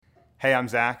Hey, I'm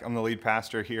Zach. I'm the lead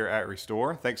pastor here at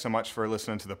Restore. Thanks so much for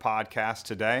listening to the podcast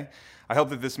today. I hope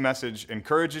that this message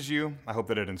encourages you. I hope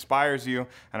that it inspires you,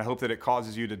 and I hope that it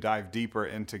causes you to dive deeper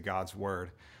into God's Word.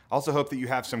 I also hope that you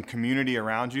have some community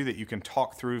around you that you can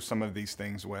talk through some of these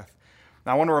things with.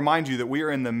 Now, I want to remind you that we are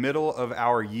in the middle of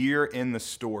our year in the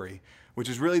story, which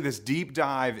is really this deep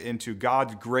dive into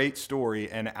God's great story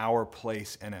and our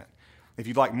place in it. If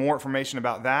you'd like more information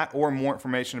about that or more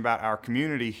information about our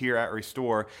community here at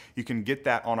Restore, you can get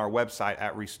that on our website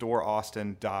at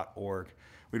restoreaustin.org.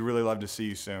 We'd really love to see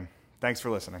you soon. Thanks for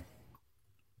listening.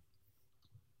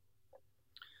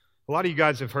 A lot of you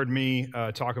guys have heard me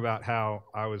talk about how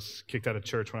I was kicked out of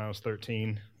church when I was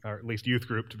 13, or at least youth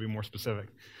group to be more specific.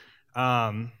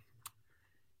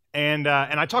 And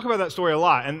I talk about that story a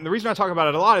lot. And the reason I talk about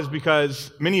it a lot is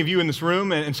because many of you in this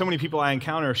room and so many people I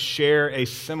encounter share a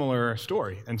similar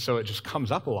story. And so it just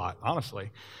comes up a lot,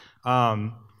 honestly.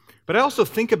 But I also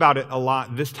think about it a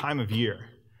lot this time of year.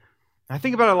 And I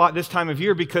think about it a lot this time of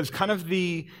year because kind of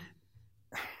the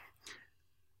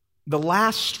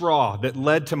last straw that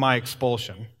led to my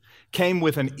expulsion came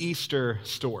with an Easter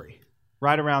story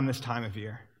right around this time of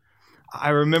year.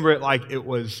 I remember it like it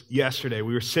was yesterday.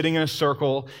 We were sitting in a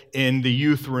circle in the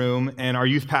youth room, and our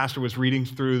youth pastor was reading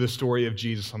through the story of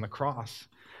Jesus on the cross.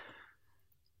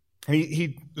 And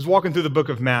he was walking through the book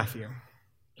of Matthew,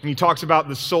 and he talks about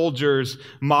the soldiers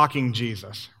mocking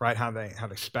Jesus, right? How they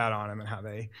spat on him and how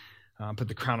they put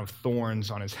the crown of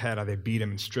thorns on his head, how they beat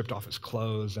him and stripped off his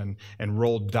clothes and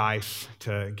rolled dice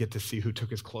to get to see who took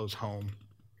his clothes home.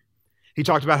 He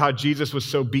talked about how Jesus was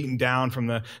so beaten down from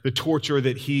the torture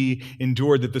that he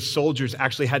endured that the soldiers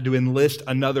actually had to enlist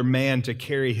another man to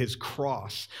carry his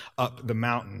cross up the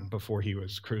mountain before he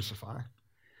was crucified.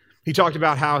 He talked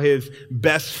about how his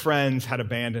best friends had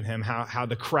abandoned him, how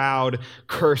the crowd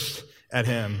cursed at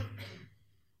him,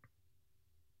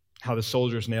 how the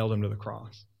soldiers nailed him to the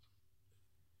cross.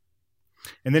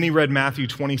 And then he read Matthew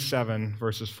 27,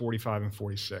 verses 45 and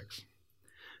 46.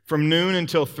 From noon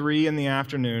until 3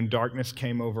 p.m, darkness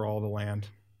came over all the land.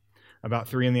 About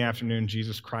 3 p.m,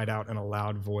 Jesus cried out in a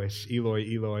loud voice, Eloi,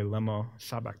 Eloi, lema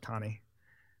sabachthani,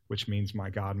 which means,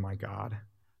 my God,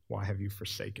 why have you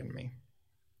forsaken me?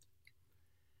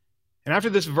 And after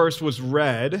this verse was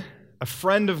read, a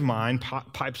friend of mine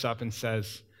pipes up and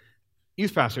says,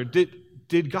 Youth pastor,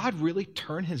 did God really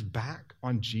turn his back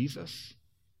on Jesus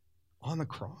on the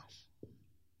cross?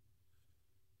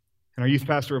 And our youth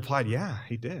pastor replied, yeah,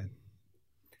 he did.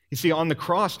 You see, on the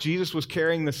cross, Jesus was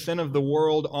carrying the sin of the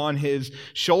world on his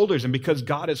shoulders. And because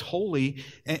God is holy,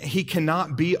 he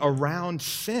cannot be around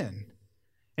sin.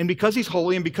 And because he's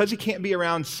holy and because he can't be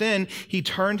around sin, he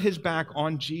turned his back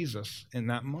on Jesus in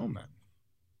that moment.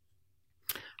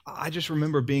 I just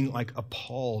remember being like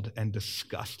appalled and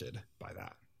disgusted by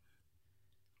that.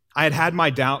 I had my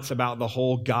doubts about the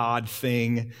whole God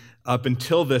thing up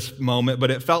until this moment, but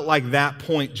it felt like that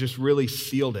point just really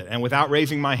sealed it. And without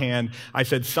raising my hand, I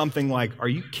said something like, are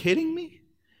you kidding me?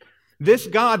 This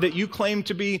God that you claim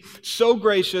to be so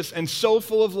gracious and so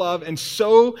full of love and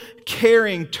so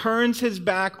caring turns his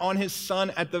back on his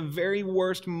son at the very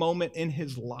worst moment in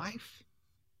his life?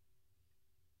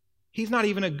 He's not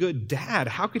even a good dad.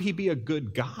 How could he be a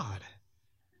good God?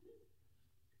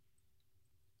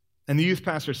 And the youth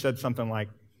pastor said something like,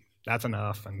 that's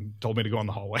enough, and told me to go in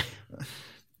the hallway.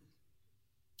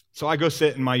 So I go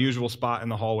sit in my usual spot in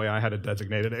the hallway. I had a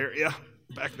designated area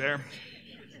back there.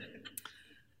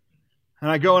 And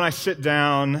I go and I sit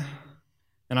down,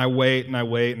 and I wait,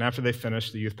 and after they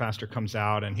finish, the youth pastor comes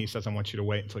out, and he says, I want you to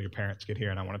wait until your parents get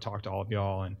here, and I want to talk to all of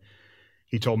y'all. And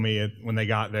he told me when they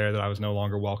got there that I was no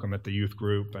longer welcome at the youth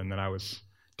group, and that I was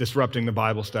disrupting the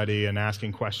Bible study and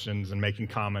asking questions and making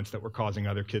comments that were causing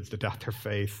other kids to doubt their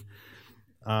faith.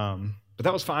 But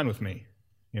that was fine with me,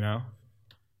 you know.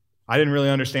 I didn't really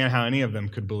understand how any of them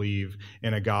could believe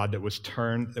in a God that would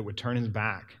turn his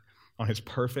back on his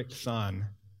perfect son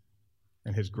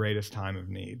in his greatest time of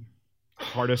need,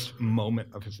 hardest moment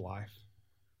of his life.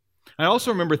 I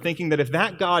also remember thinking that if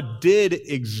that God did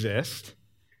exist,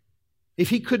 if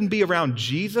he couldn't be around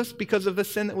Jesus because of the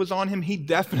sin that was on him, he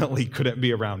definitely couldn't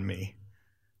be around me,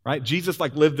 right? Jesus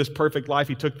lived this perfect life.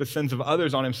 He took the sins of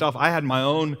others on himself. I had my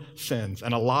own sins,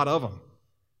 and a lot of them.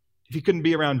 If he couldn't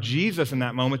be around Jesus in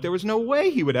that moment, there was no way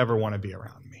he would ever want to be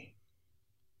around me.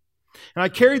 And I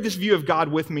carried this view of God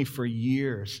with me for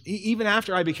years. Even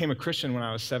after I became a Christian when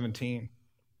I was 17,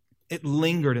 it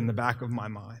lingered in the back of my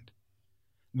mind.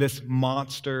 This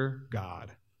monster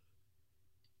God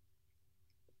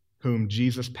whom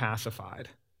Jesus pacified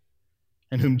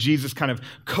and whom Jesus kind of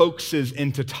coaxes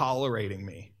into tolerating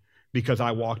me because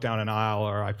I walk down an aisle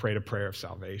or I prayed a prayer of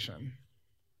salvation.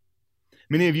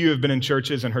 Many of you have been in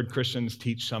churches and heard Christians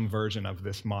teach some version of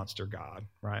this monster God,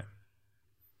 right?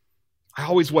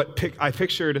 I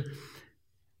pictured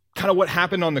kind of what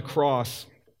happened on the cross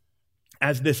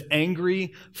as this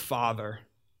angry father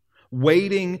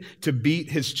waiting to beat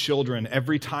his children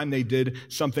every time they did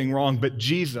something wrong. But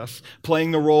Jesus,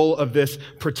 playing the role of this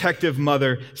protective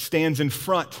mother, stands in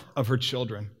front of her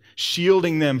children,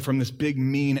 shielding them from this big,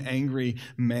 mean, angry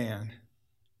man,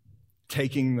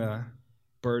 taking the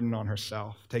burden on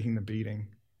herself, taking the beating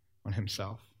on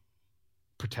himself,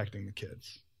 protecting the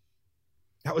kids.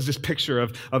 That was this picture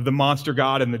of the monster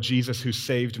God and the Jesus who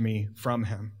saved me from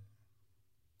him.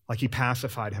 Like he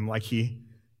pacified him, like he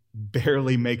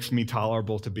barely makes me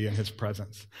tolerable to be in his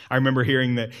presence. I remember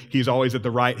hearing that he's always at the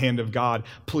right hand of God,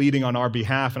 pleading on our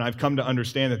behalf, and I've come to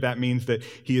understand that means that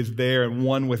he is there and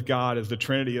one with God as the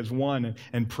Trinity is one,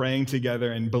 and praying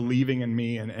together and believing in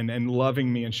me and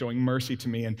loving me and showing mercy to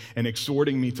me and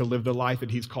exhorting me to live the life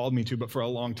that he's called me to. But for a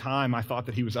long time, I thought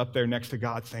that he was up there next to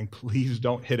God saying, please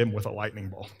don't hit him with a lightning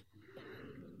bolt.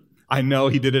 I know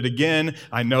he did it again.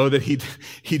 I know that he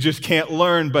just can't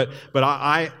learn, but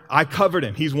I covered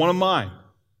him. He's one of mine.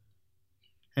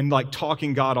 And like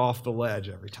talking God off the ledge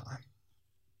every time.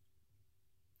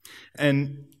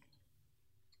 And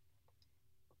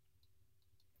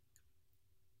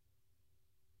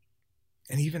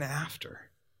even after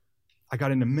I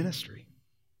got into ministry,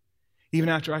 even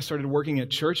after I started working at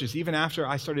churches, even after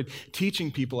I started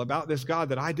teaching people about this God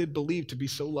that I did believe to be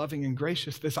so loving and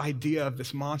gracious, this idea of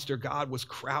this monster God was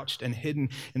crouched and hidden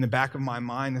in the back of my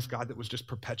mind, this God that was just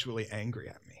perpetually angry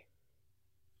at me.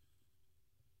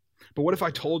 But what if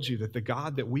I told you that the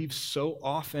God that we've so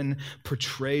often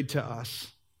portrayed to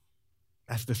us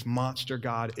as this monster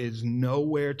God is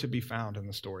nowhere to be found in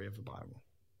the story of the Bible?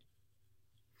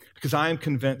 Because I am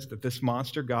convinced that this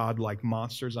monster God, like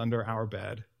monsters under our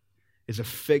bed, is a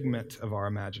figment of our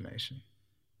imagination.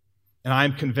 And I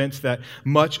am convinced that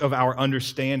much of our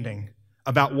understanding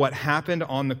about what happened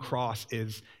on the cross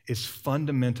is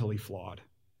fundamentally flawed.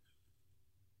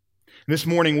 This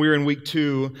morning, we're in week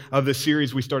 2 of the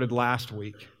series we started last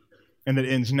week, and that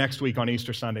ends next week on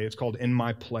Easter Sunday. It's called In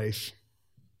My Place.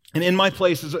 And In My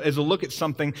Place is a look at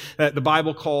something that the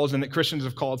Bible calls and that Christians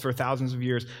have called for thousands of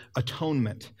years,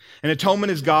 atonement. And atonement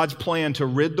is God's plan to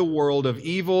rid the world of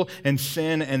evil and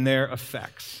sin and their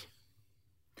effects.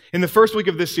 In the first week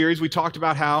of this series, we talked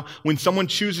about how when someone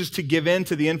chooses to give in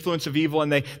to the influence of evil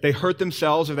and they hurt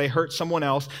themselves or they hurt someone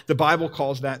else, the Bible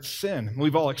calls that sin.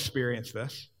 We've all experienced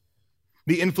this.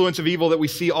 The influence of evil that we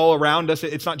see all around us,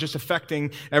 it's not just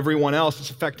affecting everyone else, it's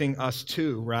affecting us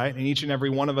too, right? And each and every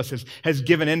one of us has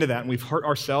given into that, and we've hurt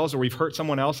ourselves or we've hurt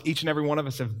someone else. Each and every one of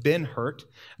us have been hurt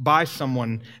by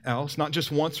someone else, not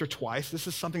just once or twice. This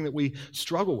is something that we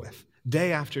struggle with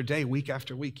day after day, week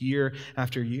after week, year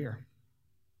after year.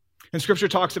 And Scripture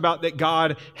talks about that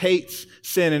God hates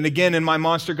sin. And again, in my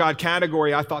monster God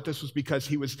category, I thought this was because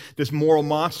he was this moral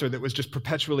monster that was just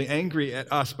perpetually angry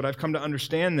at us. But I've come to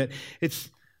understand that it's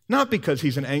not because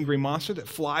he's an angry monster that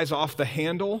flies off the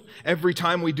handle every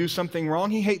time we do something wrong.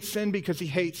 He hates sin because he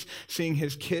hates seeing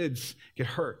his kids get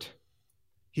hurt.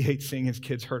 He hates seeing his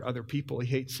kids hurt other people. He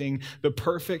hates seeing the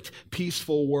perfect,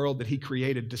 peaceful world that he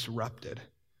created disrupted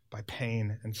by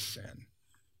pain and sin.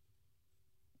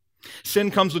 Sin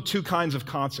comes with 2 kinds of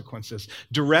consequences,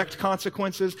 direct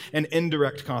consequences and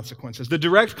indirect consequences. The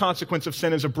direct consequence of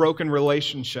sin is a broken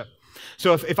relationship.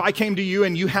 So if I came to you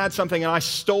and you had something and I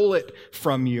stole it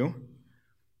from you,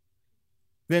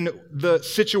 then the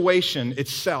situation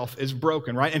itself is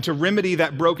broken, right? And to remedy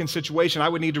that broken situation, I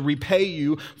would need to repay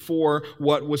you for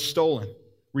what was stolen.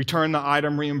 Return the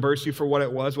item, reimburse you for what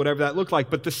it was, whatever that looked like.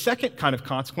 But the second kind of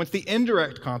consequence, the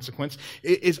indirect consequence,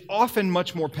 is often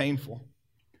much more painful.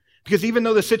 Because even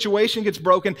though the situation gets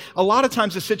broken, a lot of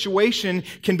times the situation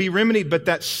can be remedied, but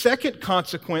that second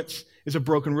consequence is a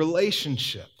broken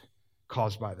relationship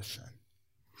caused by the sin.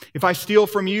 If I steal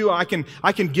from you, I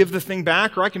can give the thing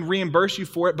back or I can reimburse you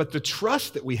for it, but the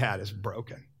trust that we had is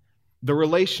broken. The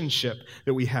relationship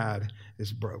that we had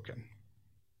is broken.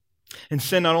 And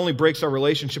sin not only breaks our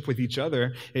relationship with each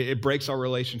other, it breaks our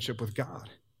relationship with God.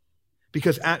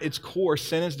 Because at its core,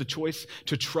 sin is the choice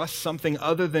to trust something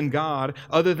other than God,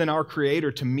 other than our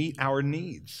Creator, to meet our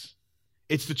needs.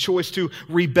 It's the choice to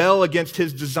rebel against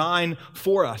His design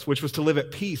for us, which was to live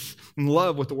at peace and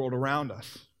love with the world around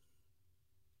us.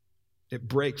 It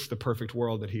breaks the perfect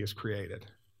world that He has created.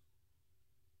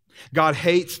 God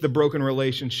hates the broken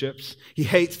relationships. He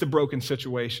hates the broken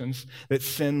situations that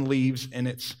sin leaves in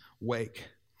its wake.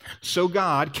 So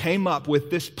God came up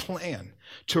with this plan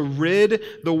to rid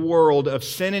the world of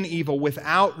sin and evil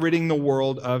without ridding the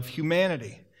world of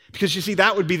humanity. Because you see,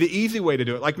 that would be the easy way to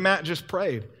do it, like Matt just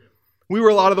prayed. We were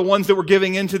a lot of the ones that were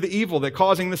giving into the evil, that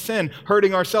causing the sin,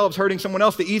 hurting ourselves, hurting someone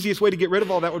else. The easiest way to get rid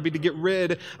of all that would be to get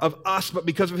rid of us. But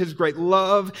because of his great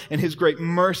love and his great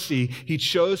mercy, he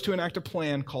chose to enact a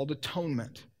plan called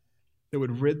atonement that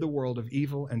would rid the world of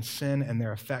evil and sin and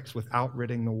their effects without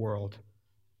ridding the world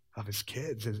of his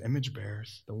kids, his image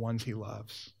bearers, the ones he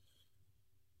loves.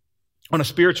 On a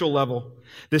spiritual level,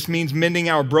 this means mending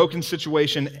our broken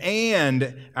situation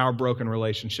and our broken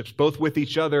relationships, both with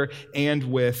each other and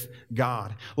with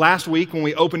God. Last week, when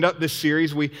we opened up this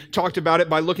series, we talked about it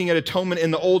by looking at atonement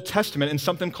in the Old Testament in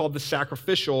something called the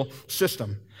sacrificial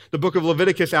system. The book of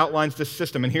Leviticus outlines this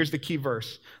system, and here's the key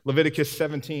verse, Leviticus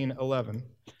 17:11.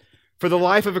 For the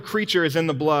life of a creature is in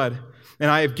the blood, and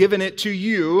I have given it to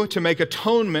you to make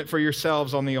atonement for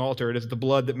yourselves on the altar. It is the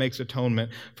blood that makes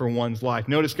atonement for one's life.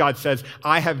 Notice God says,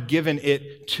 I have given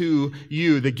it to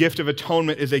you. The gift of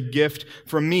atonement is a gift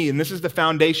from me. And this is the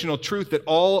foundational truth that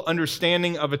all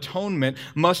understanding of atonement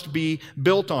must be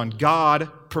built on. God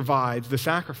provides the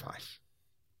sacrifice.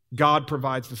 God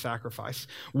provides the sacrifice.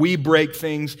 We break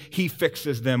things, he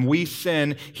fixes them. We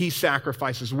sin, he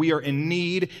sacrifices. We are in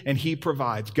need, and he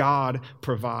provides. God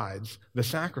provides the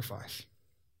sacrifice.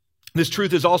 This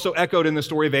truth is also echoed in the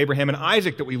story of Abraham and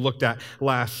Isaac that we looked at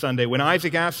last Sunday. When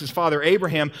Isaac asks his father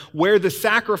Abraham where the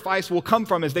sacrifice will come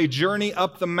from as they journey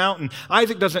up the mountain,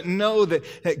 Isaac doesn't know that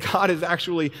God has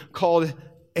actually called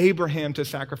Abraham to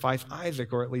sacrifice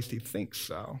Isaac, or at least he thinks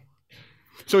so.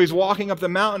 So he's walking up the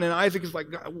mountain, and Isaac is like,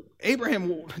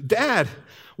 Abraham, Dad,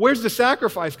 where's the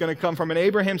sacrifice going to come from? And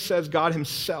Abraham says God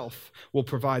himself will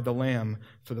provide the lamb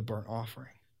for the burnt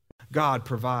offering. God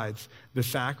provides the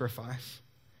sacrifice.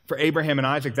 For Abraham and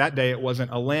Isaac that day, it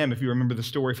wasn't a lamb. If you remember the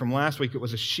story from last week, it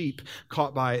was a sheep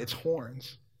caught by its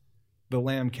horns. The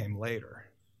lamb came later,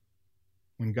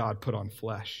 when God put on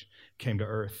flesh, came to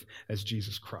earth as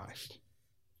Jesus Christ.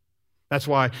 That's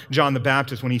why John the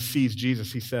Baptist, when he sees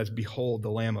Jesus, he says, behold, the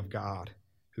Lamb of God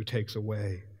who takes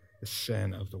away the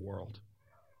sin of the world.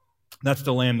 That's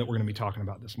the lamb that we're going to be talking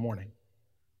about this morning.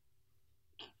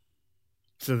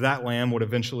 So that lamb would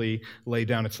eventually lay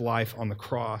down its life on the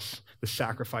cross, the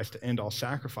sacrifice to end all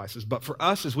sacrifices. But for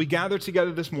us, as we gather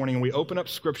together this morning and we open up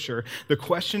Scripture, the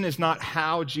question is not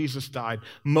how Jesus died.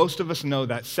 Most of us know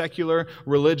that, secular,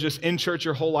 religious, in church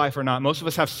your whole life or not. Most of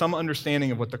us have some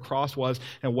understanding of what the cross was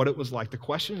and what it was like. The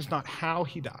question is not how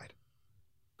he died.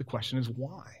 The question is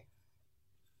why.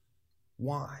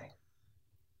 Why?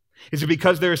 Is it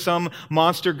because there is some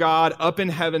monster god up in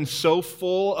heaven so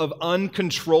full of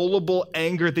uncontrollable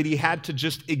anger that he had to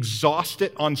just exhaust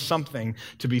it on something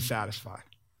to be satisfied?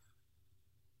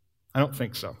 I don't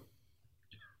think so.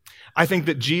 I think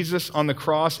that Jesus on the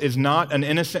cross is not an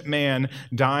innocent man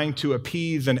dying to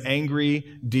appease an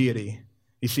angry deity.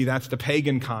 You see, that's the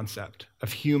pagan concept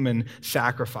of human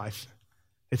sacrifice.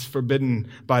 It's forbidden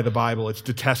by the Bible. It's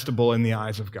detestable in the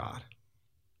eyes of God.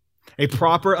 A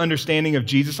proper understanding of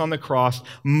Jesus on the cross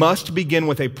must begin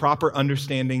with a proper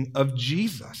understanding of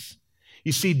Jesus.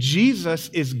 You see, Jesus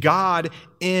is God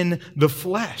in the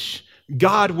flesh,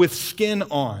 God with skin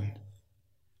on.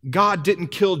 God didn't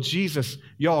kill Jesus,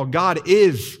 y'all. God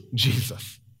is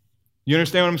Jesus. You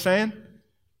understand what I'm saying?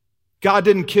 God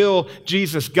didn't kill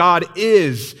Jesus. God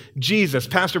is Jesus.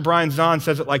 Pastor Brian Zahn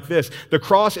says it like this: the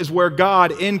cross is where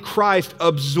God in Christ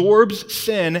absorbs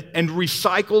sin and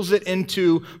recycles it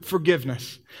into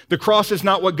forgiveness. The cross is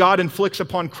not what God inflicts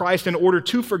upon Christ in order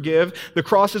to forgive. The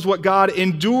cross is what God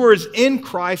endures in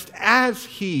Christ as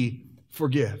he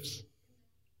forgives.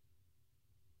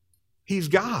 He's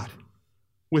God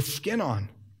with skin on.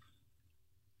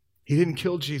 He didn't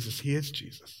kill Jesus. He is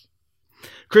Jesus.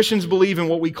 Christians believe in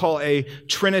what we call a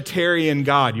Trinitarian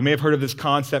God. You may have heard of this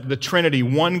concept, the Trinity,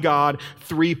 one God,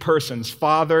 three persons,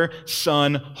 Father,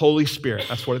 Son, Holy Spirit.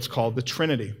 That's what it's called, the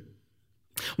Trinity.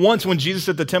 Once when Jesus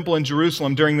at the temple in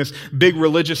Jerusalem during this big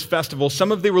religious festival,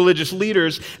 some of the religious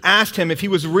leaders asked him if he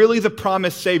was really the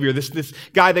promised Savior, this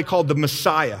guy they called the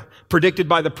Messiah, predicted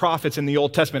by the prophets in the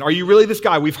Old Testament. Are you really this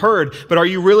guy? We've heard, but are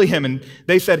you really him? And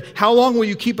they said, how long will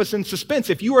you keep us in suspense?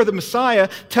 If you are the Messiah,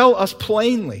 tell us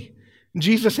plainly.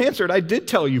 Jesus answered, I did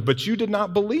tell you, but you did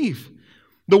not believe.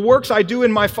 The works I do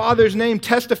in my Father's name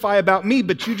testify about me,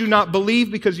 but you do not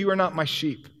believe because you are not my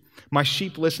sheep. My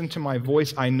sheep listen to my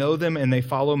voice. I know them and they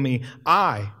follow me.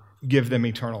 I give them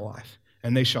eternal life,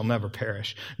 and they shall never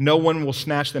perish. No one will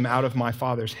snatch them out of my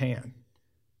Father's hand.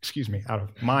 Out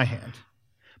of my hand.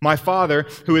 My Father,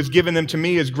 who has given them to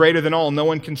me, is greater than all. No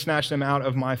one can snatch them out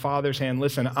of my Father's hand.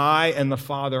 Listen, I and the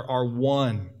Father are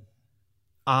one.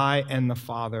 I and the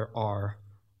Father are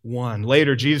one.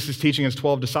 Later, Jesus is teaching his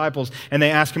 12 disciples, and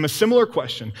they ask him a similar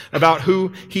question about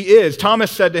who he is.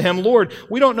 Thomas said to him, Lord,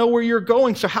 we don't know where you're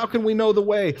going, so how can we know the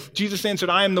way? Jesus answered,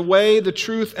 I am the way, the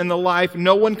truth, and the life.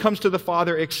 No one comes to the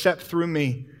Father except through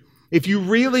me. If you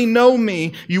really know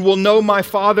me, you will know my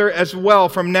Father as well.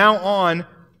 From now on,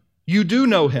 you do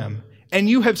know him, and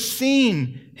you have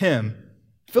seen him.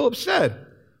 Philip said,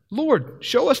 Lord,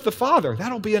 show us the Father.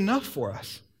 That'll be enough for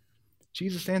us.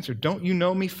 Jesus answered, don't you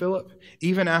know me, Philip?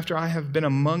 Even after I have been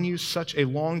among you such a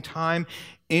long time,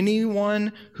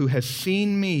 anyone who has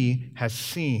seen me has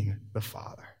seen the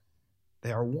Father.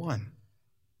 They are one.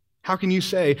 How can you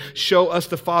say, show us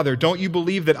the Father? Don't you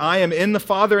believe that I am in the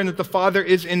Father and that the Father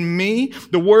is in me?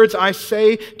 The words I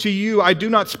say to you, I do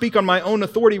not speak on my own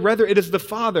authority. Rather, it is the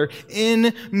Father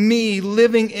in me,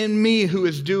 living in me, who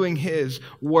is doing his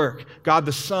work. God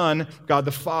the Son, God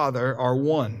the Father are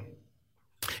one.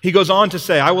 He goes on to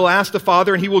say, I will ask the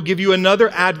Father, and he will give you another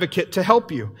advocate to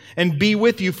help you and be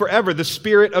with you forever, the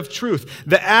Spirit of truth.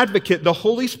 The advocate, the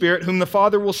Holy Spirit, whom the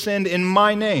Father will send in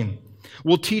my name,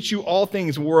 will teach you all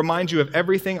things and will remind you of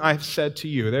everything I've said to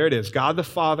you. There it is. God the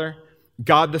Father,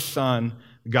 God the Son,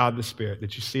 God the Spirit.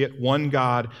 Did you see it? One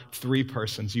God, three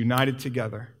persons, united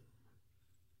together.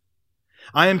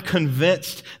 I am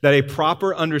convinced that a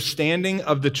proper understanding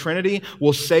of the Trinity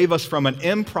will save us from an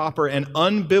improper and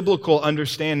unbiblical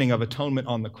understanding of atonement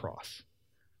on the cross.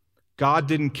 God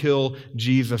didn't kill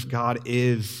Jesus. God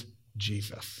is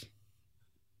Jesus.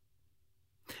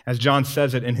 As John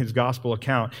says it in his gospel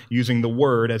account, using the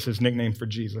Word as his nickname for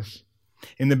Jesus.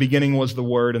 In the beginning was the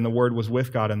Word, and the Word was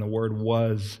with God, and the Word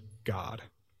was God.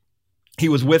 He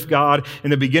was with God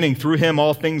in the beginning. Through him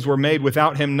all things were made.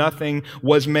 Without him nothing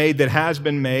was made that has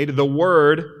been made. The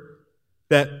Word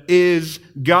that is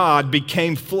God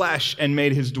became flesh and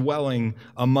made his dwelling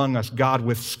among us. God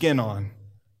with skin on,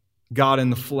 God in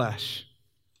the flesh,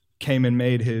 came and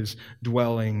made his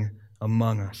dwelling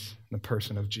among us in the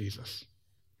person of Jesus.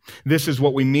 This is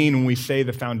what we mean when we say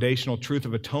the foundational truth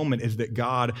of atonement is that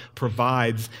God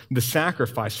provides the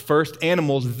sacrifice. First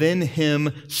animals, then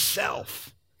himself.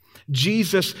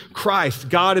 Jesus Christ,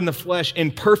 God in the flesh,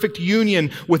 in perfect union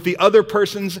with the other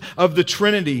persons of the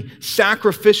Trinity,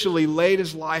 sacrificially laid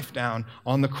his life down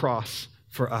on the cross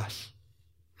for us.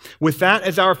 With that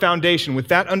as our foundation, with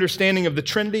that understanding of the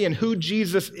Trinity and who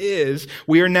Jesus is,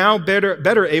 we are now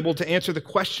better able to answer the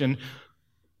question,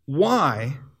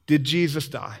 why did Jesus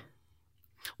die?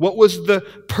 What was the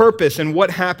purpose and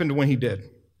what happened when he did?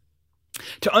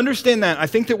 To understand that, I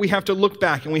think that we have to look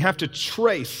back and we have to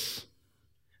trace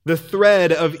the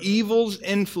thread of evil's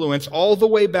influence all the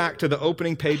way back to the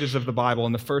opening pages of the Bible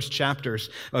in the first chapters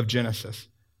of Genesis.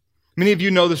 Many of you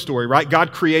know the story, right?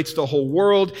 God creates the whole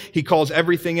world. He calls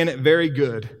everything in it very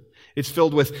good. It's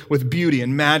filled with beauty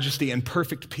and majesty and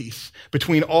perfect peace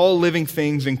between all living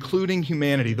things, including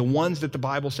humanity, the ones that the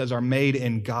Bible says are made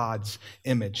in God's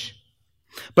image.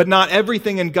 But not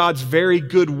everything in God's very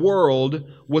good world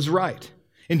was right.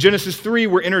 In Genesis 3,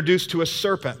 we're introduced to a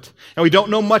serpent. And we don't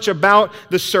know much about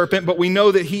the serpent, but we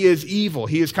know that he is evil.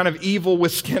 He is kind of evil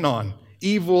with skin on,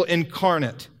 evil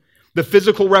incarnate, the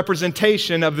physical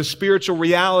representation of the spiritual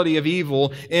reality of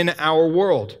evil in our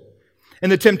world.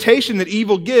 And the temptation that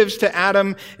evil gives to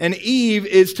Adam and Eve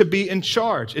is to be in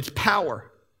charge. It's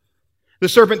power. The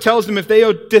serpent tells them if they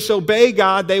disobey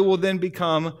God, they will then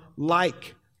become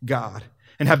like God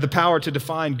and have the power to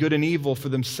define good and evil for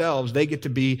themselves. They get to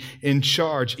be in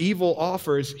charge. Evil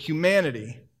offers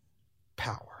humanity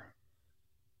power.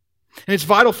 And it's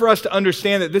vital for us to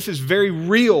understand that this is very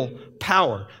real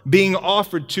power being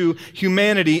offered to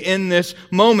humanity in this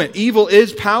moment. Evil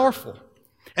is powerful.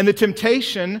 And the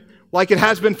temptation, like it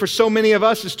has been for so many of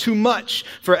us, is too much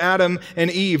for Adam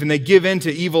and Eve. And they give in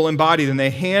to evil embodied and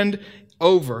they hand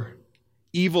over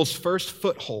evil's first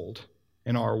foothold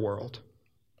in our world.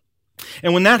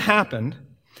 And when that happened,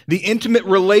 the intimate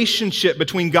relationship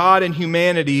between God and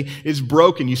humanity is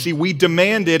broken. You see, we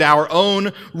demanded our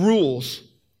own rules.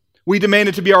 We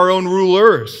demanded to be our own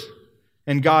rulers.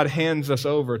 And God hands us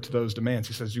over to those demands.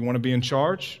 He says, you want to be in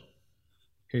charge?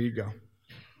 Here you go.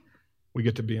 We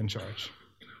get to be in charge.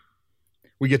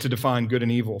 We get to define good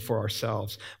and evil for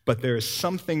ourselves. But there is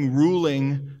something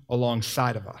ruling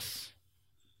alongside of us.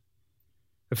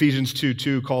 Ephesians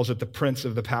 2:2 calls it the prince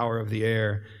of the power of the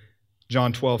air.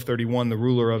 John 12:31, the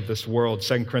ruler of this world.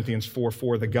 2 Corinthians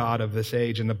 4:4, the God of this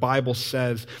age. And the Bible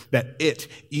says that it,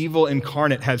 evil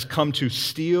incarnate, has come to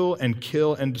steal and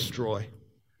kill and destroy.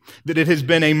 That it has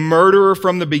been a murderer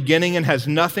from the beginning and has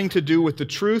nothing to do with the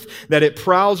truth. That it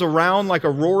prowls around like a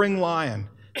roaring lion,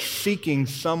 seeking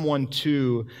someone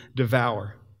to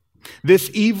devour. This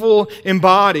evil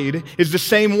embodied is the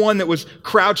same one that was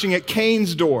crouching at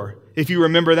Cain's door, if you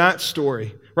remember that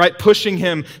story, right? Pushing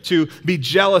him to be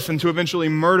jealous and to eventually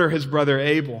murder his brother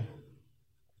Abel.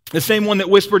 The same one that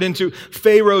whispered into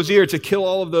Pharaoh's ear to kill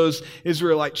all of those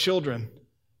Israelite children.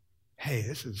 Hey,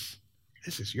 this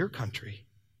is your country.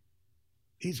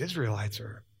 These Israelites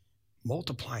are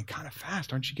multiplying kind of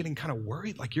fast. Aren't you getting kind of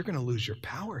worried? Like you're going to lose your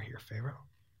power here, Pharaoh.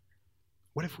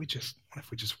 What if we just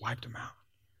wiped them out?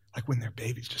 Like when they're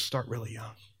babies, just start really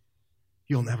young.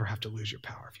 You'll never have to lose your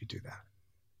power if you do that.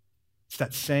 It's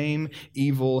that same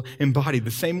evil embodied,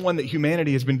 the same one that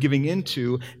humanity has been giving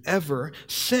into ever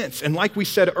since. And like we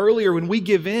said earlier, when we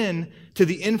give in to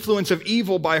the influence of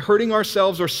evil by hurting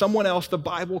ourselves or someone else, the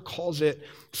Bible calls it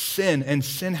sin, and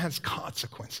sin has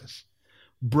consequences.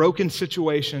 Broken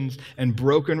situations and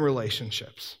broken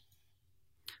relationships.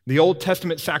 The Old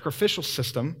Testament sacrificial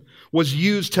system was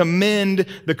used to mend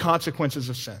the consequences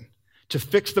of sin, to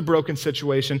fix the broken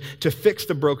situation, to fix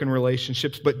the broken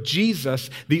relationships. But Jesus,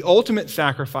 the ultimate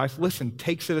sacrifice, listen,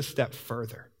 takes it a step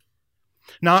further.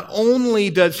 Not only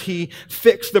does he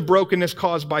fix the brokenness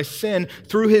caused by sin,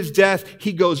 through his death,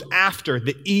 he goes after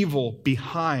the evil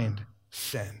behind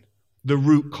sin, the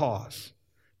root cause,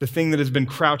 the thing that has been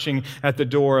crouching at the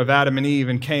door of Adam and Eve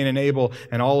and Cain and Abel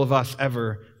and all of us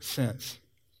ever since.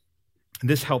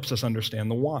 This helps us understand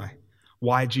the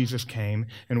why Jesus came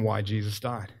and why Jesus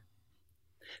died.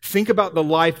 Think about the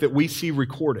life that we see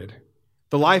recorded,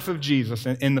 the life of Jesus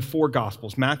in the four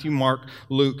Gospels, Matthew, Mark,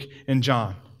 Luke, and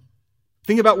John.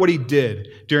 Think about what he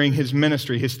did during his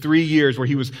ministry, his 3 years where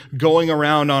he was going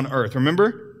around on earth.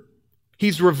 Remember?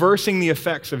 He's reversing the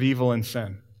effects of evil and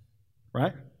sin,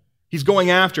 right? He's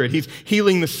going after it. He's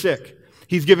healing the sick.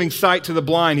 He's giving sight to the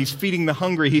blind. He's feeding the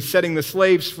hungry. He's setting the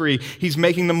slaves free. He's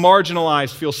making the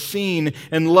marginalized feel seen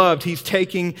and loved. He's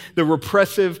taking the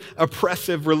repressive,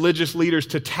 oppressive religious leaders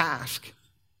to task.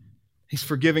 He's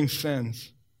forgiving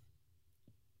sins.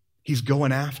 He's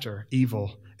going after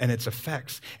evil and its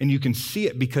effects. And you can see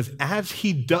it because as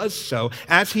he does so,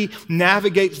 as he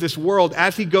navigates this world,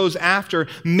 as he goes after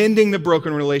mending the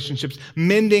broken relationships,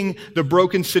 mending the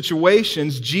broken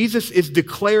situations, Jesus is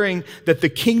declaring that the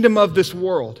kingdom of this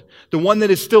world, the one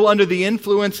that is still under the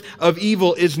influence of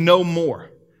evil, is no more.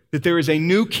 That there is a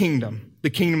new kingdom, the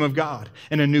kingdom of God,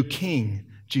 and a new king,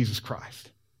 Jesus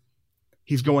Christ.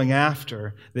 He's going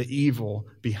after the evil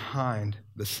behind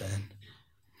the sin.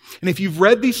 And if you've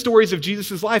read these stories of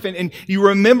Jesus' life and you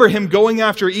remember him going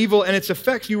after evil and its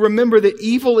effects, you remember that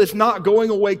evil is not going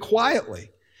away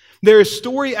quietly. There is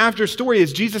story after story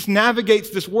as Jesus navigates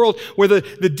this world where the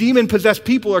demon-possessed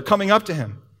people are coming up to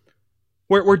him,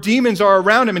 where demons are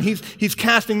around him and he's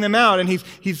casting them out and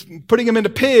he's putting them into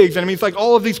pigs. And I mean, it's like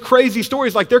all of these crazy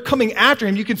stories, like they're coming after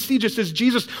him. You can see just as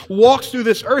Jesus walks through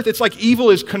this earth, it's like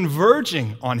evil is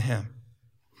converging on him.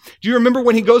 Do you remember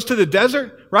when he goes to the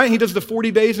desert, right? He does the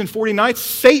 40 days and 40 nights.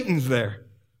 Satan's there,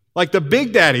 like the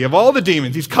big daddy of all the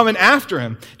demons. He's coming after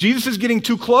him. Jesus is getting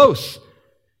too close.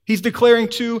 He's declaring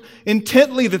too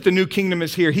intently that the new kingdom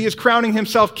is here. He is crowning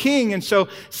himself king, and so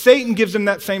Satan gives him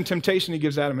that same temptation he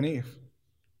gives Adam and Eve.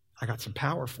 I got some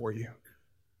power for you.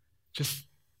 Just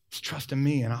trust in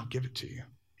me, and I'll give it to you.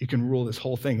 You can rule this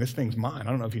whole thing. This thing's mine. I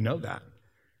don't know if you know that.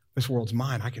 This world's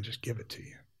mine. I can just give it to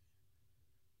you.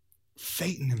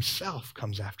 Satan himself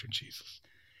comes after Jesus.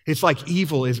 It's like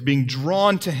evil is being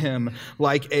drawn to him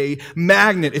like a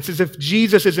magnet. It's as if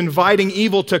Jesus is inviting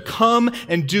evil to come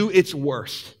and do its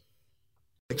worst.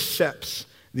 Accepts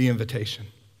the invitation.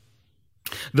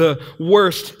 The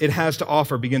worst it has to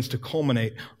offer begins to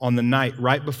culminate on the night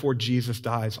right before Jesus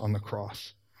dies on the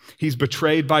cross. He's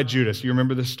betrayed by Judas. You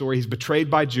remember this story? He's betrayed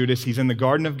by Judas. He's in the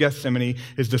Garden of Gethsemane.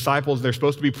 His disciples, they're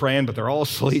supposed to be praying, but they're all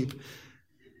asleep.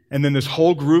 And then this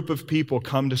whole group of people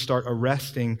come to start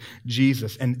arresting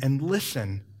Jesus. And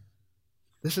listen,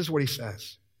 this is what he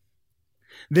says.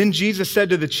 Then Jesus said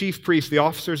to the chief priests, the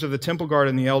officers of the temple guard,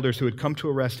 and the elders who had come to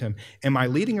arrest him, "Am I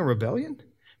leading a rebellion?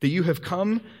 That you have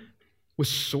come with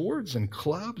swords and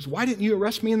clubs? Why didn't you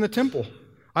arrest me in the temple?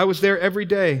 I was there every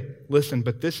day." Listen,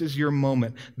 but this is your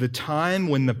moment, the time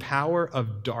when the power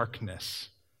of darkness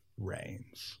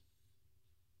reigns.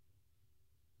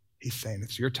 He's saying,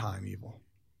 it's your time, evil.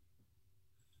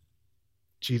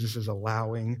 Jesus is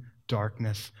allowing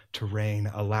darkness to reign,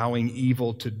 allowing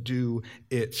evil to do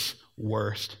its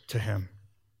worst to him.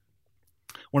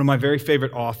 One of my very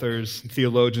favorite authors,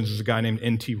 theologians, is a guy named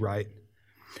N.T. Wright.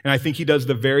 And I think he does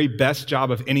the very best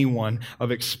job of anyone of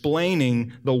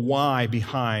explaining the why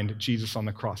behind Jesus on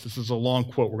the cross. This is a long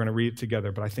quote. We're going to read it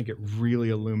together, but I think it really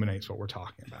illuminates what we're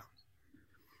talking about.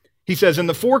 He says, in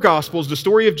the four Gospels, the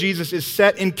story of Jesus is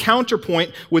set in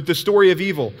counterpoint with the story of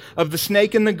evil, of the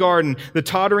snake in the garden, the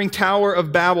tottering Tower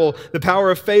of Babel, the power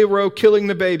of Pharaoh killing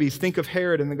the babies. Think of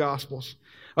Herod in the Gospels.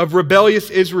 Of rebellious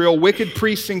Israel, wicked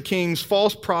priests and kings,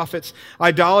 false prophets,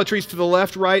 idolatries to the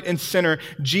left, right, and center.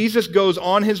 Jesus goes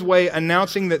on his way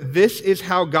announcing that this is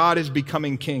how God is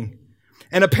becoming king.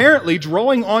 And apparently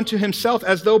drawing onto himself,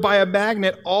 as though by a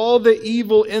magnet, all the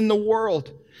evil in the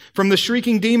world. From the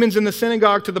shrieking demons in the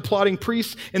synagogue to the plotting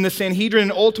priests in the Sanhedrin,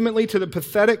 and ultimately to the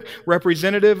pathetic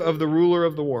representative of the ruler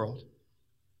of the world.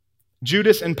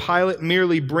 Judas and Pilate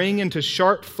merely bring into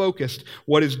sharp focus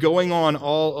what is going on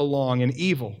all along. And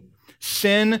evil,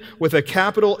 sin with a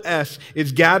capital S,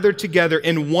 is gathered together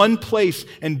in one place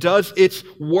and does its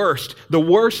worst. The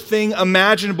worst thing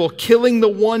imaginable, killing the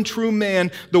one true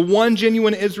man, the one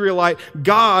genuine Israelite,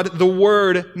 God, the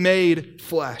Word made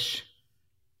flesh.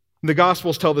 The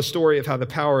Gospels tell the story of how the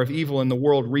power of evil in the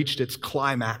world reached its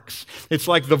climax. It's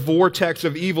like the vortex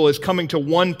of evil is coming to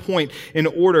one point in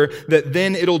order that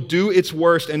then it'll do its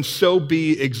worst and so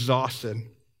be exhausted.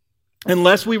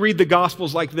 Unless we read the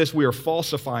Gospels like this, we are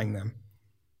falsifying them.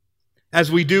 As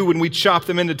we do when we chop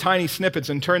them into tiny snippets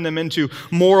and turn them into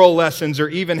moral lessons, or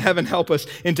even, heaven help us,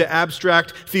 into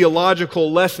abstract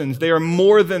theological lessons. They are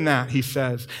more than that, he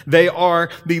says. They are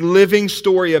the living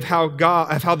story of how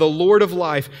the Lord of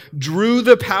life drew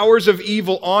the powers of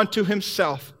evil onto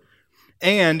himself,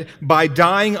 and by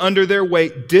dying under their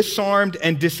weight, disarmed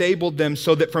and disabled them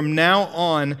so that from now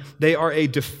on they are a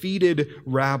defeated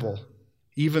rabble.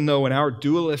 Even though in our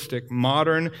dualistic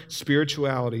modern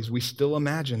spiritualities, we still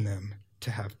imagine them to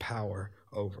have power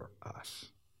over us.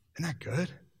 Isn't that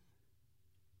good?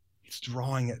 He's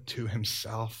drawing it to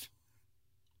himself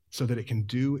so that it can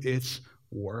do its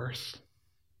worst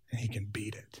and he can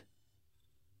beat it.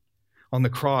 On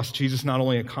the cross, Jesus not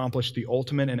only accomplished the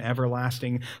ultimate and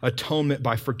everlasting atonement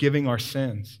by forgiving our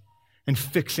sins and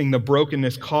fixing the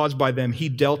brokenness caused by them, he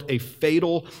dealt a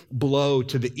fatal blow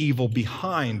to the evil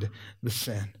behind the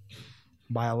sin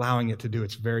by allowing it to do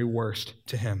its very worst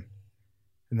to him,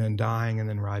 and then dying and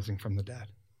then rising from the dead.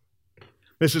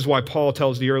 This is why Paul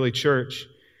tells the early church,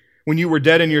 when you were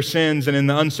dead in your sins and in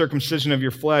the uncircumcision of your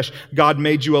flesh, God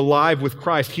made you alive with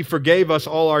Christ. He forgave us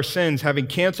all our sins, having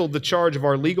canceled the charge of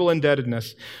our legal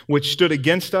indebtedness, which stood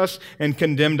against us and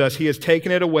condemned us. He has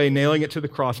taken it away, nailing it to the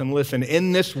cross. And listen,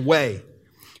 in this way,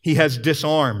 he has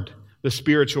disarmed the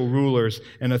spiritual rulers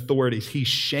and authorities. He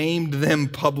shamed them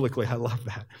publicly. I love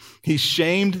that. He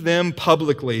shamed them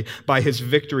publicly by his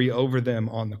victory over them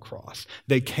on the cross.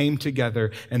 They came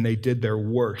together and they did their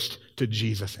worst to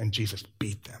Jesus, and Jesus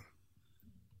beat them.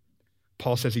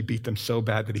 Paul says he beat them so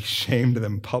bad that he shamed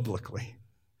them publicly.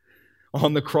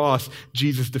 On the cross,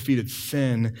 Jesus defeated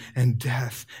sin and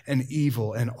death and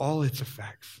evil and all its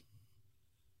effects.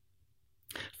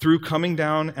 Through coming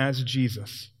down as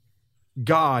Jesus,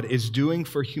 God is doing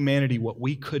for humanity what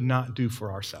we could not do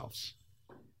for ourselves.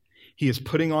 He is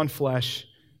putting on flesh.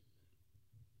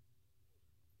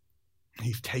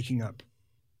 He's taking up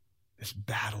this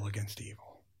battle against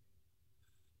evil.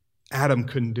 Adam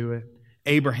couldn't do it.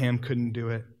 Abraham couldn't do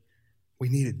it. We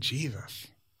needed Jesus,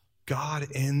 God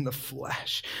in the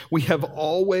flesh. We have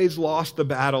always lost the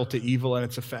battle to evil and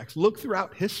its effects. Look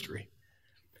throughout history.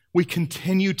 We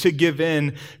continue to give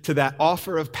in to that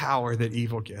offer of power that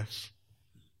evil gives.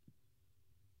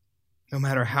 No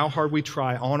matter how hard we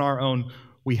try on our own,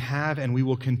 we have and we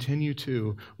will continue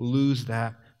to lose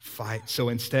that fight. So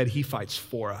instead, he fights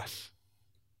for us.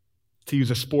 To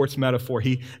use a sports metaphor,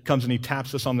 he comes and he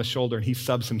taps us on the shoulder and he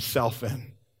subs himself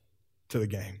in to the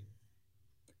game.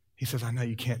 He says, I know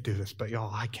you can't do this, but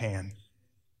y'all, I can.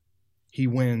 He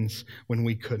wins when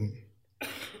we couldn't.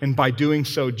 And by doing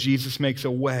so, Jesus makes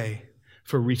a way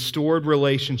for restored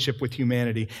relationship with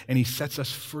humanity, and he sets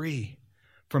us free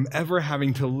from ever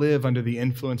having to live under the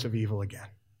influence of evil again.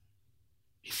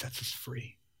 He sets us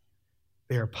free.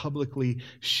 They are publicly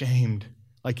shamed.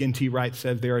 Like N.T. Wright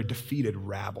says, they are a defeated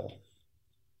rabble.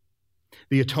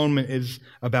 The atonement is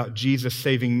about Jesus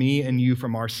saving me and you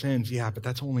from our sins. Yeah, but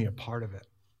that's only a part of it.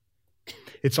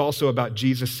 It's also about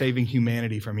Jesus saving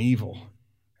humanity from evil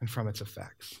and from its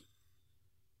effects.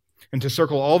 And to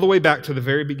circle all the way back to the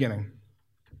very beginning,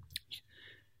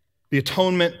 the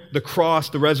atonement, the cross,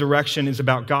 the resurrection is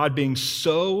about God being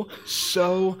so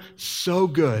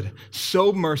good,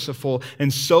 so merciful,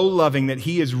 and so loving that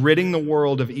he is ridding the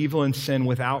world of evil and sin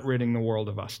without ridding the world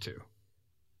of us too.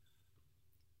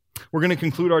 We're going to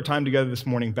conclude our time together this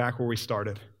morning back where we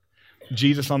started.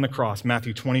 Jesus on the cross,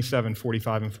 Matthew 27,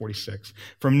 45 and 46.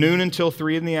 From noon until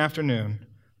 3 in the afternoon,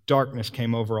 darkness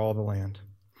came over all the land.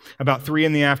 About 3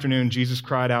 p.m, Jesus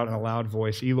cried out in a loud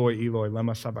voice, Eloi, Eloi,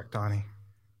 lema sabachthani,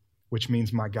 which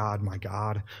means, my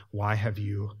God, why have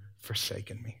you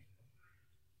forsaken me?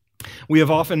 We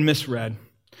have often misread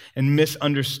and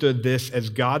misunderstood this as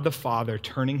God the Father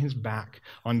turning his back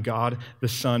on God the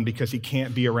Son because he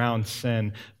can't be around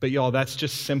sin. But y'all, that's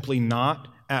just simply not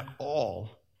at all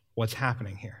what's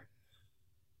happening here.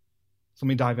 So let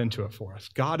me dive into it for us.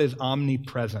 God is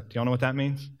omnipresent. Do y'all know what that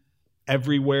means?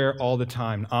 Everywhere, all the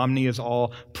time. Omni is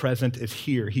all, present is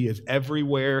here. He is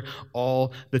everywhere,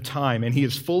 all the time. And he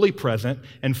is fully present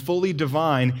and fully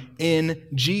divine in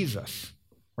Jesus,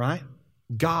 right?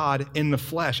 God in the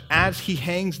flesh. As he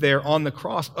hangs there on the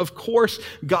cross, of course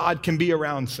God can be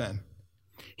around sin.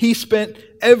 He spent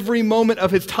every moment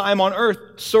of his time on earth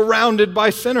surrounded by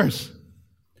sinners.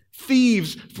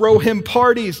 Thieves throw him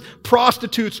parties.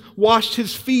 Prostitutes washed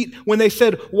his feet. When they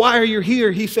said, why are you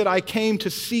here? He said, I came to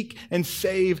seek and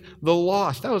save the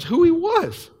lost. That was who he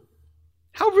was.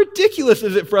 How ridiculous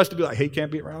is it for us to be like, hey,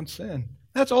 can't be around sin?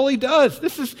 That's all he does.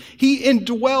 He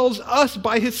indwells us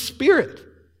by his Spirit.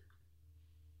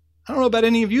 I don't know about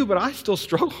any of you, but I still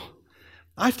struggle.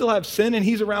 I still have sin and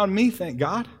he's around me, thank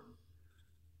God.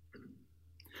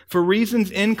 For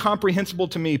reasons incomprehensible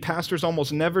to me, pastors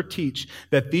almost never teach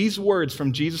that these words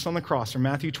from Jesus on the cross, from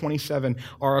Matthew 27,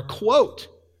 are a quote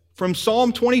from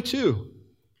Psalm 22.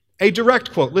 A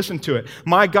direct quote. Listen to it.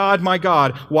 My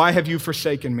God, why have you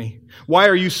forsaken me? Why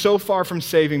are you so far from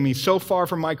saving me, so far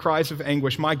from my cries of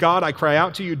anguish? My God, I cry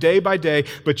out to you day by day,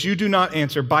 but you do not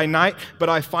answer. By night, but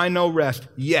I find no rest.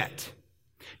 Yet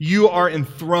you are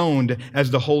enthroned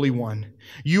as the Holy One.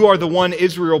 You are the one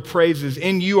Israel praises.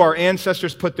 In you our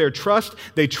ancestors put their trust.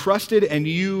 They trusted and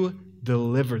you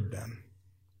delivered them.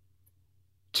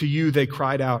 To you they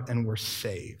cried out and were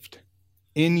saved.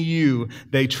 In you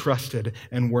they trusted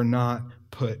and were not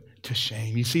put to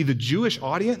shame. You see, the Jewish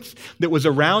audience that was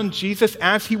around Jesus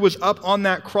as he was up on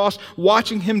that cross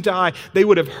watching him die, they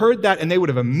would have heard that and they would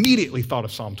have immediately thought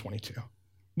of Psalm 22.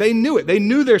 They knew it. They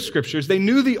knew their scriptures. They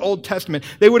knew the Old Testament.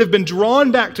 They would have been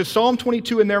drawn back to Psalm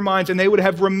 22 in their minds, and they would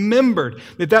have remembered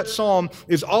that psalm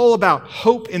is all about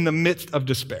hope in the midst of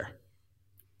despair.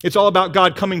 It's all about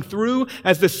God coming through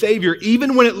as the Savior,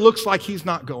 even when it looks like he's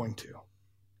not going to.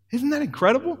 Isn't that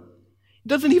incredible? It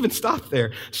doesn't even stop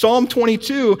there. Psalm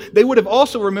 22, they would have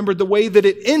also remembered the way that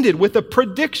it ended with a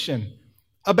prediction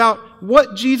about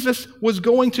what Jesus was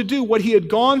going to do, what he had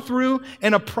gone through,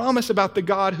 and a promise about the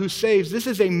God who saves. This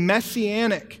is a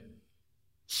messianic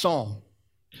psalm.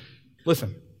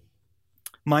 Listen.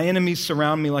 My enemies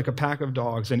surround me like a pack of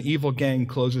dogs. An evil gang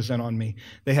closes in on me.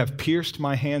 They have pierced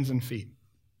my hands and feet.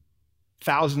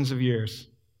 Thousands of years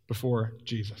before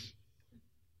Jesus.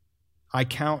 I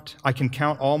can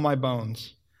count all my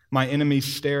bones. My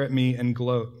enemies stare at me and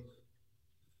gloat.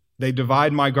 They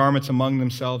divide my garments among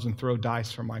themselves and throw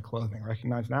dice for my clothing.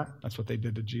 Recognize that? That's what they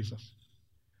did to Jesus.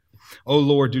 O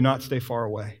Lord, do not stay far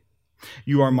away.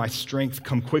 You are my strength.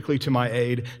 Come quickly to my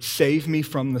aid. Save me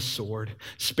from the sword.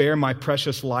 Spare my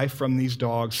precious life from these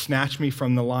dogs. Snatch me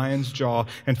from the lion's jaw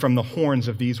and from the horns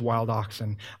of these wild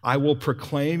oxen. I will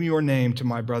proclaim your name to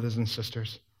my brothers and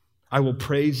sisters. I will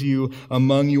praise you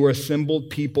among your assembled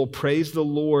people. Praise the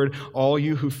Lord, all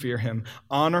you who fear him.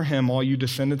 Honor him, all you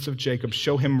descendants of Jacob.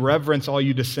 Show him reverence, all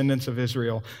you descendants of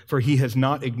Israel. For he has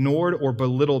not ignored or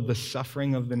belittled the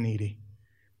suffering of the needy.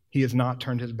 He has not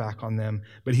turned his back on them,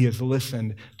 but he has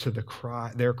listened to their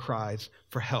cries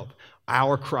for help.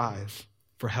 Our cries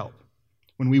for help.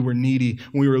 When we were needy,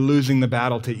 when we were losing the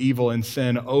battle to evil and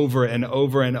sin over and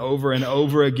over and over and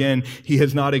over again, he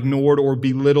has not ignored or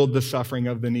belittled the suffering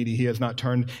of the needy. He has not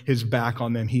turned his back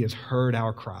on them. He has heard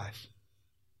our cries.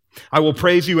 I will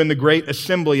praise you in the great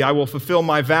assembly. I will fulfill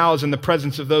my vows in the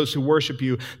presence of those who worship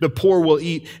you. The poor will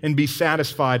eat and be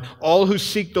satisfied. All who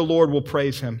seek the Lord will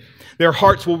praise him. Their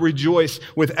hearts will rejoice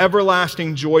with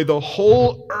everlasting joy. The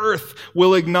whole earth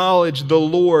will acknowledge the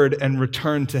Lord and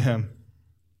return to him.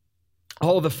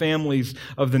 All the families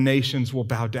of the nations will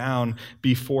bow down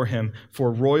before him,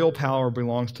 for royal power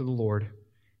belongs to the Lord.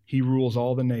 He rules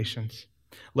all the nations.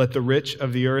 Let the rich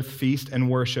of the earth feast and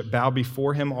worship. Bow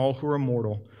before him, all who are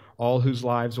mortal, all whose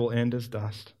lives will end as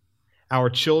dust. Our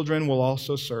children will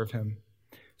also serve him.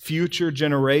 Future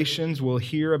generations will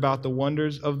hear about the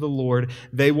wonders of the Lord.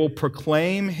 They will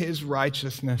proclaim his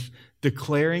righteousness,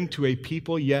 declaring to a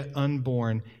people yet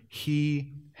unborn,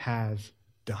 he has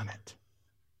done it.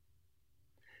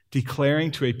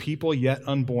 Declaring to a people yet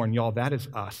unborn. Y'all, that is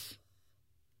us.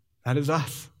 That is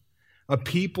us. A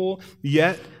people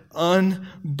yet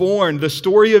unborn. The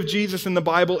story of Jesus in the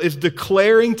Bible is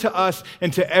declaring to us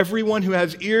and to everyone who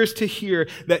has ears to hear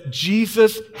that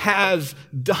Jesus has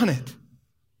done it.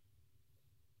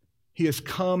 He has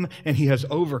come and he has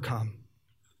overcome.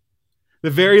 The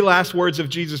very last words of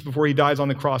Jesus before he dies on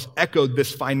the cross echoed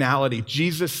this finality.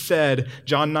 Jesus said,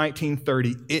 John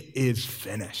 19:30, "It is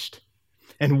finished."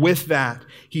 And with that,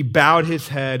 he bowed his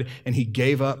head and he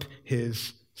gave up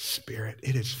his spirit.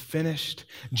 It is finished.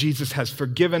 Jesus has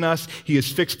forgiven us. He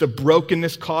has fixed the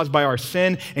brokenness caused by our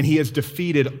sin, and he has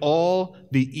defeated all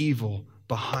the evil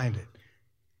behind it.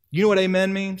 You know what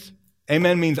amen means?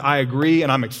 Amen means I agree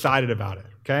and I'm excited about it,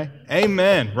 okay?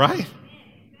 Amen, right?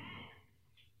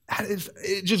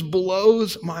 It just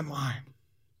blows my mind,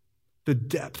 the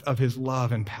depth of his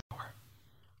love and power.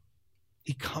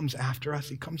 He comes after us.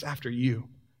 He comes after you.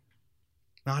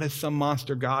 Not as some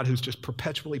monster God who's just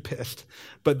perpetually pissed,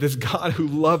 but this God who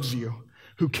loves you,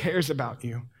 who cares about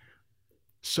you,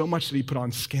 so much that he put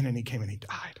on skin and he came and he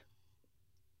died.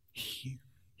 He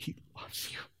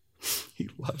loves you. He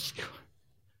loves you.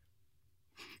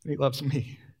 And he loves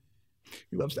me.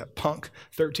 He loves that punk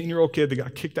 13-year-old kid that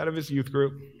got kicked out of his youth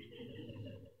group.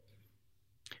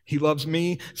 He loves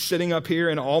me sitting up here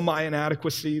in all my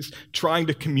inadequacies, trying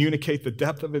to communicate the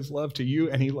depth of his love to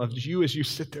you, and he loves you as you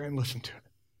sit there and listen to it.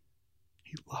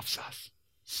 He loves us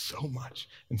so much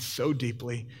and so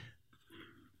deeply.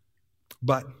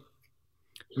 But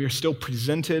we are still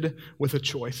presented with a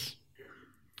choice.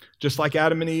 Just like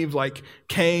Adam and Eve, like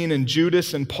Cain and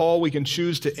Judas and Paul, we can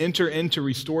choose to enter into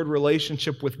restored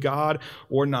relationship with God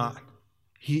or not.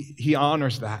 He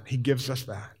honors that. He gives us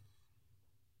that.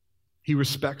 He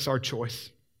respects our choice.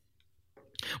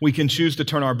 We can choose to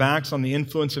turn our backs on the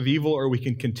influence of evil, or we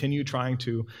can continue trying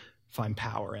to find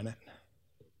power in it.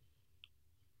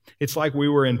 It's like we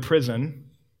were in prison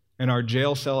and our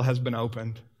jail cell has been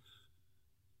opened.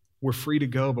 We're free to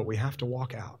go, but we have to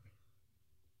walk out.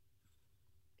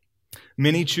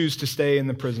 Many choose to stay in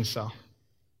the prison cell.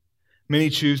 Many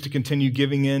choose to continue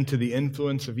giving in to the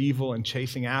influence of evil and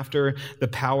chasing after the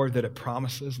power that it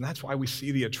promises. And that's why we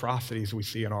see the atrocities we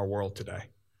see in our world today.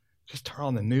 Just turn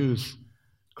on the news,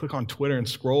 click on Twitter and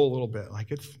scroll a little bit. Like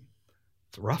it's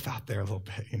rough out there a little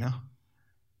bit, you know?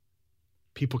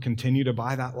 People continue to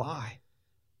buy that lie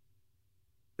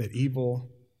that evil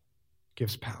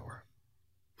gives power.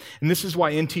 And this is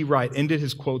why N.T. Wright ended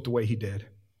his quote the way he did.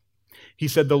 He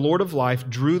said, "The Lord of life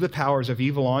drew the powers of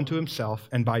evil onto himself,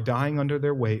 and by dying under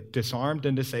their weight, disarmed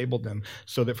and disabled them,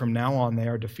 so that from now on they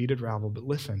are defeated rabble." But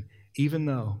listen, even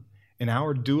though in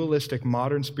our dualistic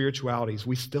modern spiritualities,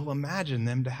 we still imagine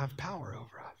them to have power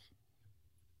over us.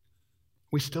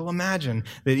 We still imagine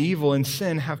that evil and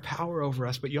sin have power over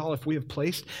us. But y'all, if we have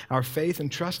placed our faith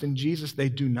and trust in Jesus, they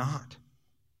do not.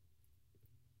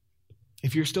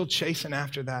 If you're still chasing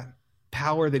after that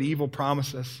power that evil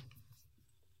promises,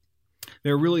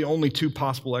 there are really only two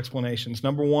possible explanations.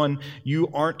 Number one, you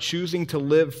aren't choosing to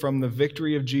live from the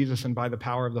victory of Jesus and by the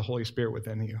power of the Holy Spirit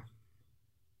within you.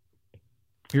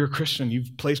 You're a Christian.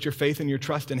 You've placed your faith and your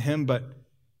trust in him, but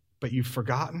you've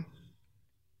forgotten.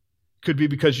 Could be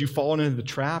because you've fallen into the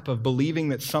trap of believing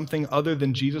that something other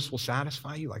than Jesus will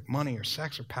satisfy you, like money or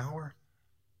sex or power.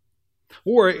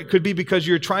 Or it could be because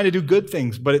you're trying to do good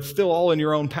things, but it's still all in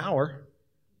your own power.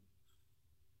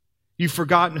 You've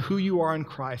forgotten who you are in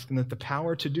Christ and that the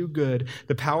power to do good,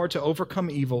 the power to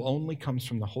overcome evil only comes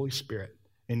from the Holy Spirit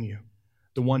in you,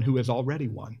 the one who has already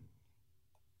won,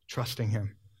 trusting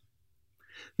him.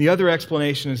 The other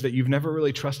explanation is that you've never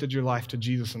really trusted your life to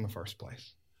Jesus in the first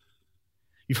place.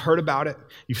 You've heard about it,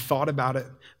 you've thought about it,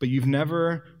 but you've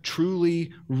never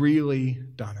truly, really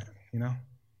done it, you know?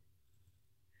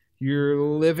 You're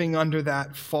living under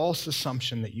that false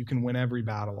assumption that you can win every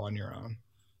battle on your own,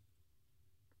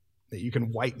 that you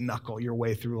can white-knuckle your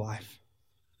way through life.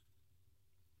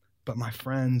 But my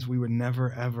friends, we were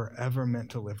never, ever, ever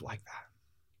meant to live like that.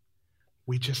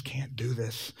 We just can't do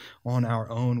this on our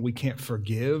own. We can't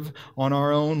forgive on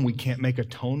our own. We can't make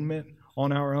atonement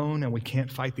on our own, and we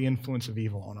can't fight the influence of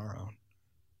evil on our own.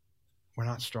 We're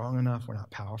not strong enough. We're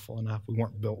not powerful enough. We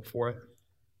weren't built for it.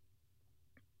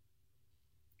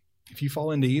 If you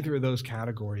fall into either of those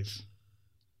categories,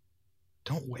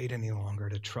 don't wait any longer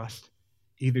to trust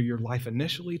either your life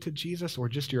initially to Jesus or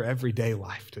just your everyday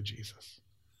life to Jesus.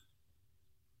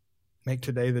 Make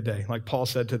today the day. Like Paul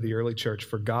said to the early church,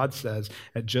 "For God says,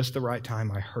 at just the right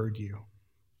time I heard you.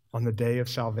 On the day of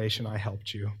salvation I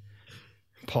helped you."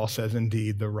 Paul says,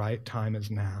 indeed, the right time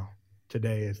is now.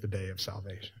 Today is the day of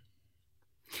salvation.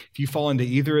 If you fall into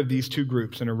either of these two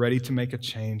groups and are ready to make a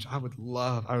change, I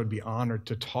would be honored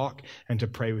to talk and to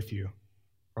pray with you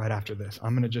right after this.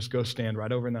 I'm going to just go stand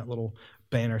right over in that little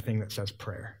banner thing that says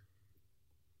prayer.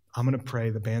 I'm going to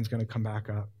pray. The band's going to come back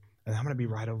up, and I'm going to be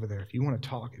right over there. If you want to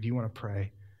talk, if you want to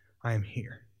pray, I am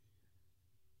here.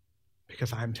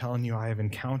 Because I'm telling you, I have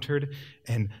encountered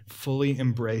and fully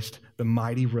embraced the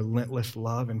mighty, relentless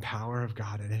love and power of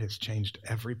God, and it has changed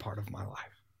every part of my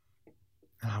life.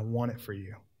 And I want it for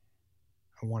you.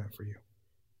 I want it for you.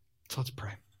 So let's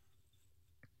pray.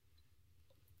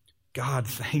 God,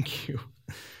 thank you.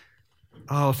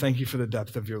 Oh, thank you for the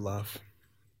depth of your love.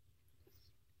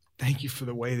 Thank you for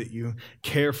the way that you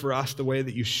care for us, the way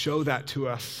that you show that to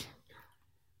us,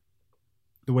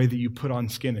 the way that you put on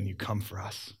skin and you come for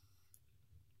us.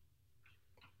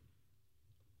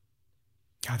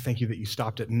 God, thank you that you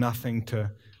stopped at nothing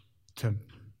to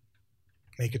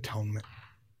make atonement,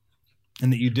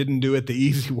 and that you didn't do it the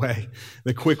easy way,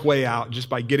 the quick way out, just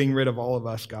by getting rid of all of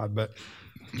us, God, but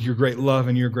your great love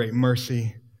and your great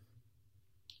mercy,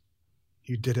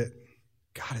 you did it,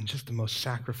 God, in just the most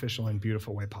sacrificial and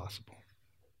beautiful way possible.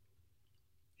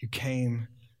 You came,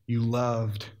 you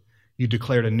loved, you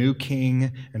declared a new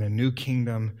king and a new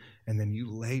kingdom, and then you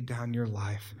laid down your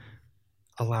life,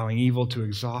 allowing evil to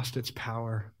exhaust its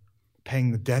power,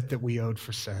 paying the debt that we owed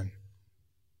for sin,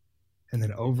 and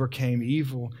then overcame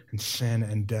evil and sin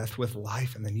and death with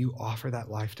life, and then you offer that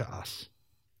life to us.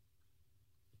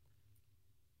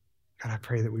 God, I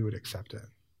pray that we would accept it.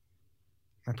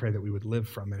 I pray that we would live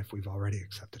from it if we've already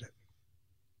accepted it.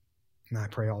 And I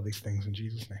pray all these things in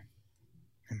Jesus' name.